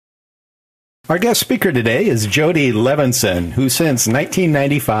Our guest speaker today is Jody Levinson, who since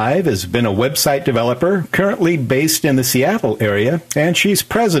 1995 has been a website developer, currently based in the Seattle area, and she's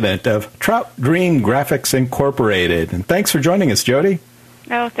president of Trout Dream Graphics Incorporated. And thanks for joining us, Jody.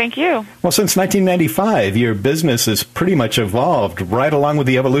 Oh, thank you. Well, since 1995, your business has pretty much evolved right along with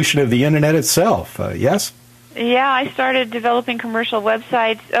the evolution of the Internet itself, yes? Yeah, I started developing commercial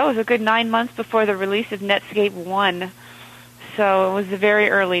websites, it was a good 9 months before the release of Netscape 1. So it was the very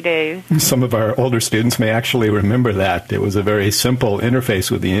early days. Some of our older students may actually remember that. It was a very simple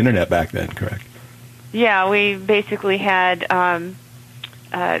interface with the Internet back then, correct? Yeah, we basically had,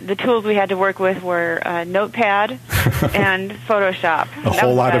 the tools we had to work with were Notepad and Photoshop. A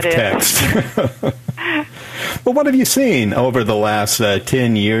whole lot of text. Well, what have you seen over the last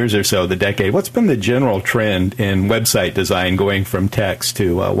 10 years or so, the decade? What's been the general trend in website design going from text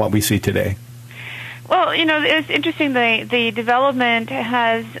to what we see today? Well, it's interesting. The development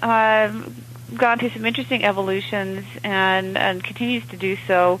has gone through some interesting evolutions and continues to do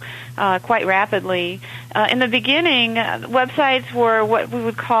so quite rapidly. In the beginning, websites were what we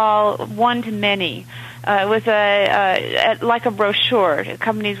would call one-to-many. It was like a brochure.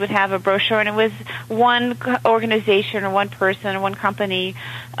 Companies would have a brochure, and it was one organization or one person or one company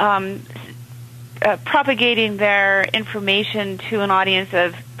propagating their information to an audience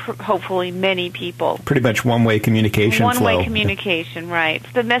of hopefully many people. Pretty much one-way communication flow. One-way communication, right.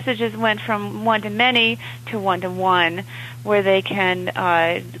 The messages went from one-to-many to one-to-one, where they can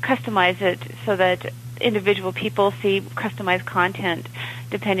customize it so that individual people see customized content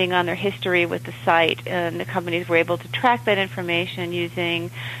depending on their history with the site, and the companies were able to track that information using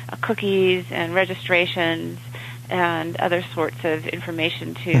cookies and registrations and other sorts of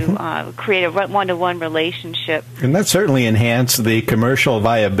information to create a one-to-one relationship. And that certainly enhanced the commercial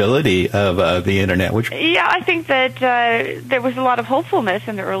viability of the Internet. Yeah, I think that there was a lot of hopefulness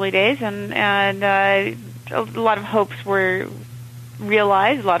in the early days, and a lot of hopes were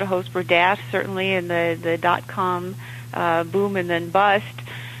realized, a lot of hopes were dashed, certainly in the dot-com boom and then bust.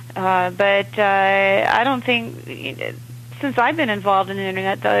 But I don't think, since I've been involved in the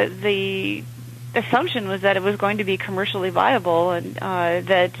Internet, the assumption was that it was going to be commercially viable and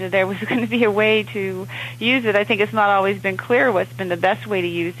that there was going to be a way to use it. I think it's not always been clear what's been the best way to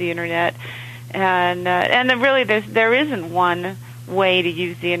use the Internet, and really there isn't one way to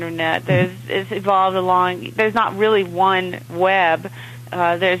use the Internet. It's evolved along. There's not really one web.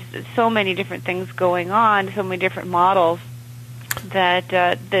 There's so many different things going on, so many different models that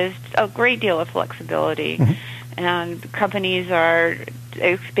there's a great deal of flexibility, and companies are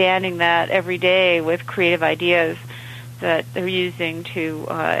expanding that every day with creative ideas that they're using to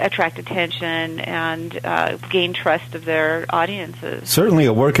attract attention and gain trust of their audiences. Certainly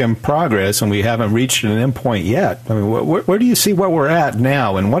a work in progress, and we haven't reached an endpoint yet. I mean, where do you see where we're at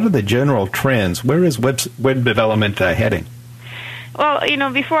now, and what are the general trends? Where is web development heading? Well,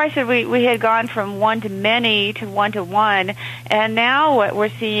 before I said we had gone from one-to-many to one-to-one, and now what we're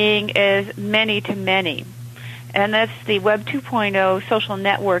seeing is many-to-many. And that's the Web 2.0 social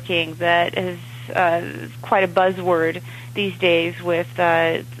networking that is quite a buzzword these days with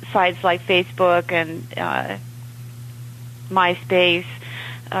sites like Facebook and MySpace.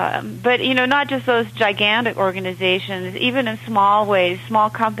 But, not just those gigantic organizations, even in small ways, small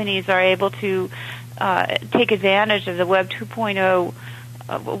companies are able to take advantage of the Web 2.0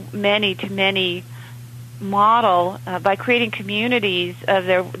 many-to-many model by creating communities of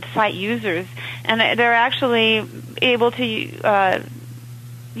their site users, and they're actually able to use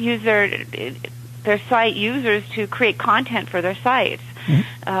their site users to create content for their sites.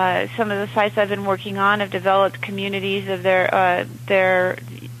 Some of the sites I've been working on have developed communities of their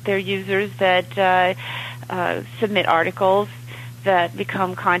users that submit articles that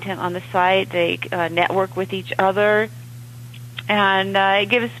become content on the site. They network with each other. And it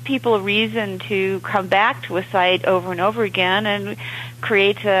gives people a reason to come back to a site over and over again, and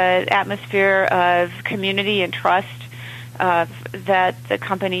creates an atmosphere of community and trust that the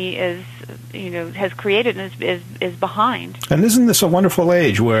company has created and is behind. And isn't this a wonderful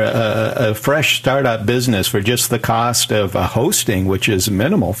age where a fresh startup business for just the cost of hosting, which is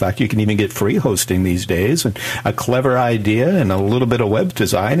minimal, in fact, you can even get free hosting these days, and a clever idea and a little bit of web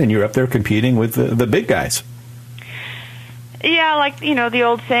design, and you're up there competing with the big guys. Yeah, like, the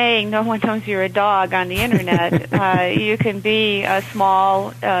old saying, no one knows you're a dog on the Internet. You can be a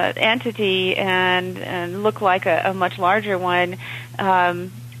small entity and look like a much larger one.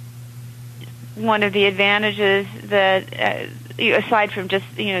 One of the advantages that aside from just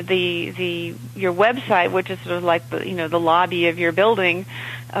the your website, which is sort of like the lobby of your building,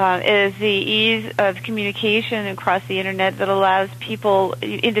 is the ease of communication across the internet that allows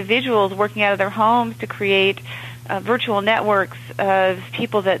individuals working out of their homes to create virtual networks of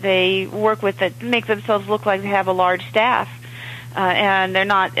people that they work with that make themselves look like they have a large staff. And they're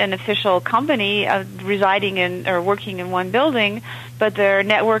not an official company residing in or working in one building, but they're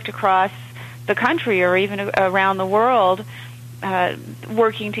networked across the country or even around the world,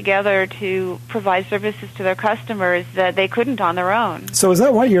 working together to provide services to their customers that they couldn't on their own. So is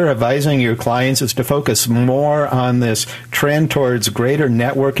that why you're advising your clients, is to focus more on this trend towards greater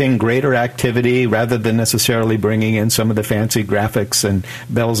networking, greater activity, rather than necessarily bringing in some of the fancy graphics and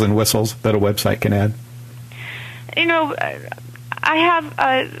bells and whistles that a website can add? I have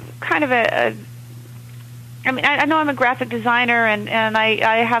I know I'm a graphic designer, and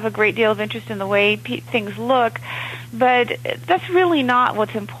I have a great deal of interest in the way things look, but that's really not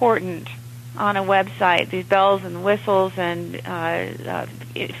what's important on a website. These bells and whistles and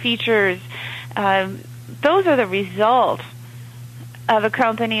features, those are the result of a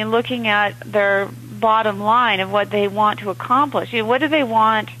company and looking at their bottom line of what they want to accomplish. What do they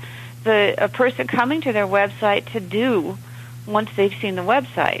want a person coming to their website to do once they've seen the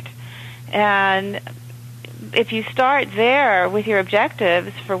website? And if you start there with your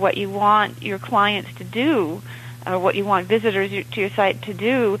objectives for what you want your clients to do, or what you want visitors to your site to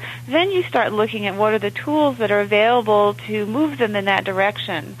do, then you start looking at what are the tools that are available to move them in that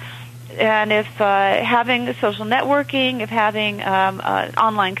direction. And if having social networking, if having an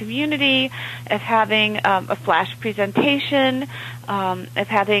online community, if having a flash presentation, if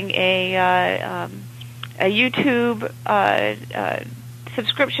having a YouTube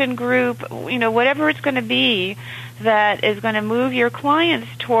subscription group, whatever it's going to be that is going to move your clients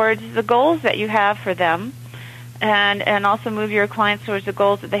towards the goals that you have for them, and also move your clients towards the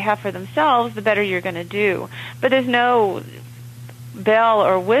goals that they have for themselves, the better you're going to do. But there's no bell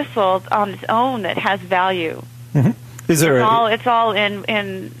or whistle on its own that has value. Mm-hmm. It's all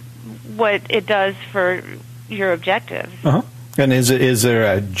in what it does for your objectives. Uh-huh. And is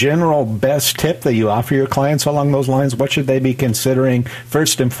there a general best tip that you offer your clients along those lines? What should they be considering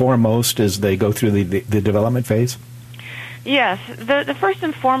first and foremost as they go through the development phase? Yes. The first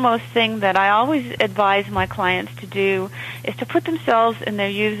and foremost thing that I always advise my clients to do is to put themselves in their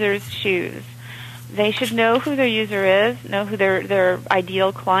user's shoes. They should know who their user is, know who their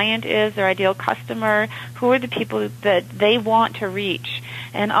ideal client is, their ideal customer, who are the people that they want to reach,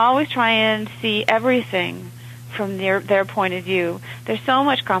 and always try and see everything from their point of view. There's so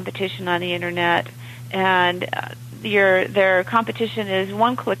much competition on the internet, and their competition is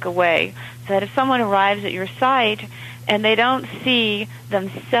one click away. So that if someone arrives at your site and they don't see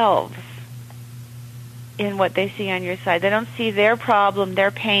themselves in what they see on your site, they don't see their problem,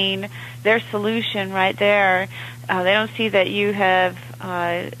 their pain, their solution right there, they don't see that you have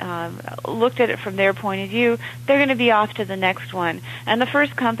looked at it from their point of view, they're going to be off to the next one. And the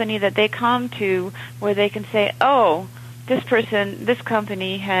first company that they come to where they can say, oh, this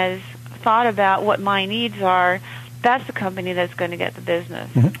company has thought about what my needs are, that's the company that's going to get the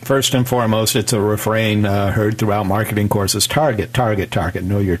business. Mm-hmm. First and foremost, it's a refrain heard throughout marketing courses: target, target, target.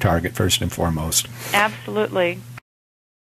 Know your target first and foremost. Absolutely.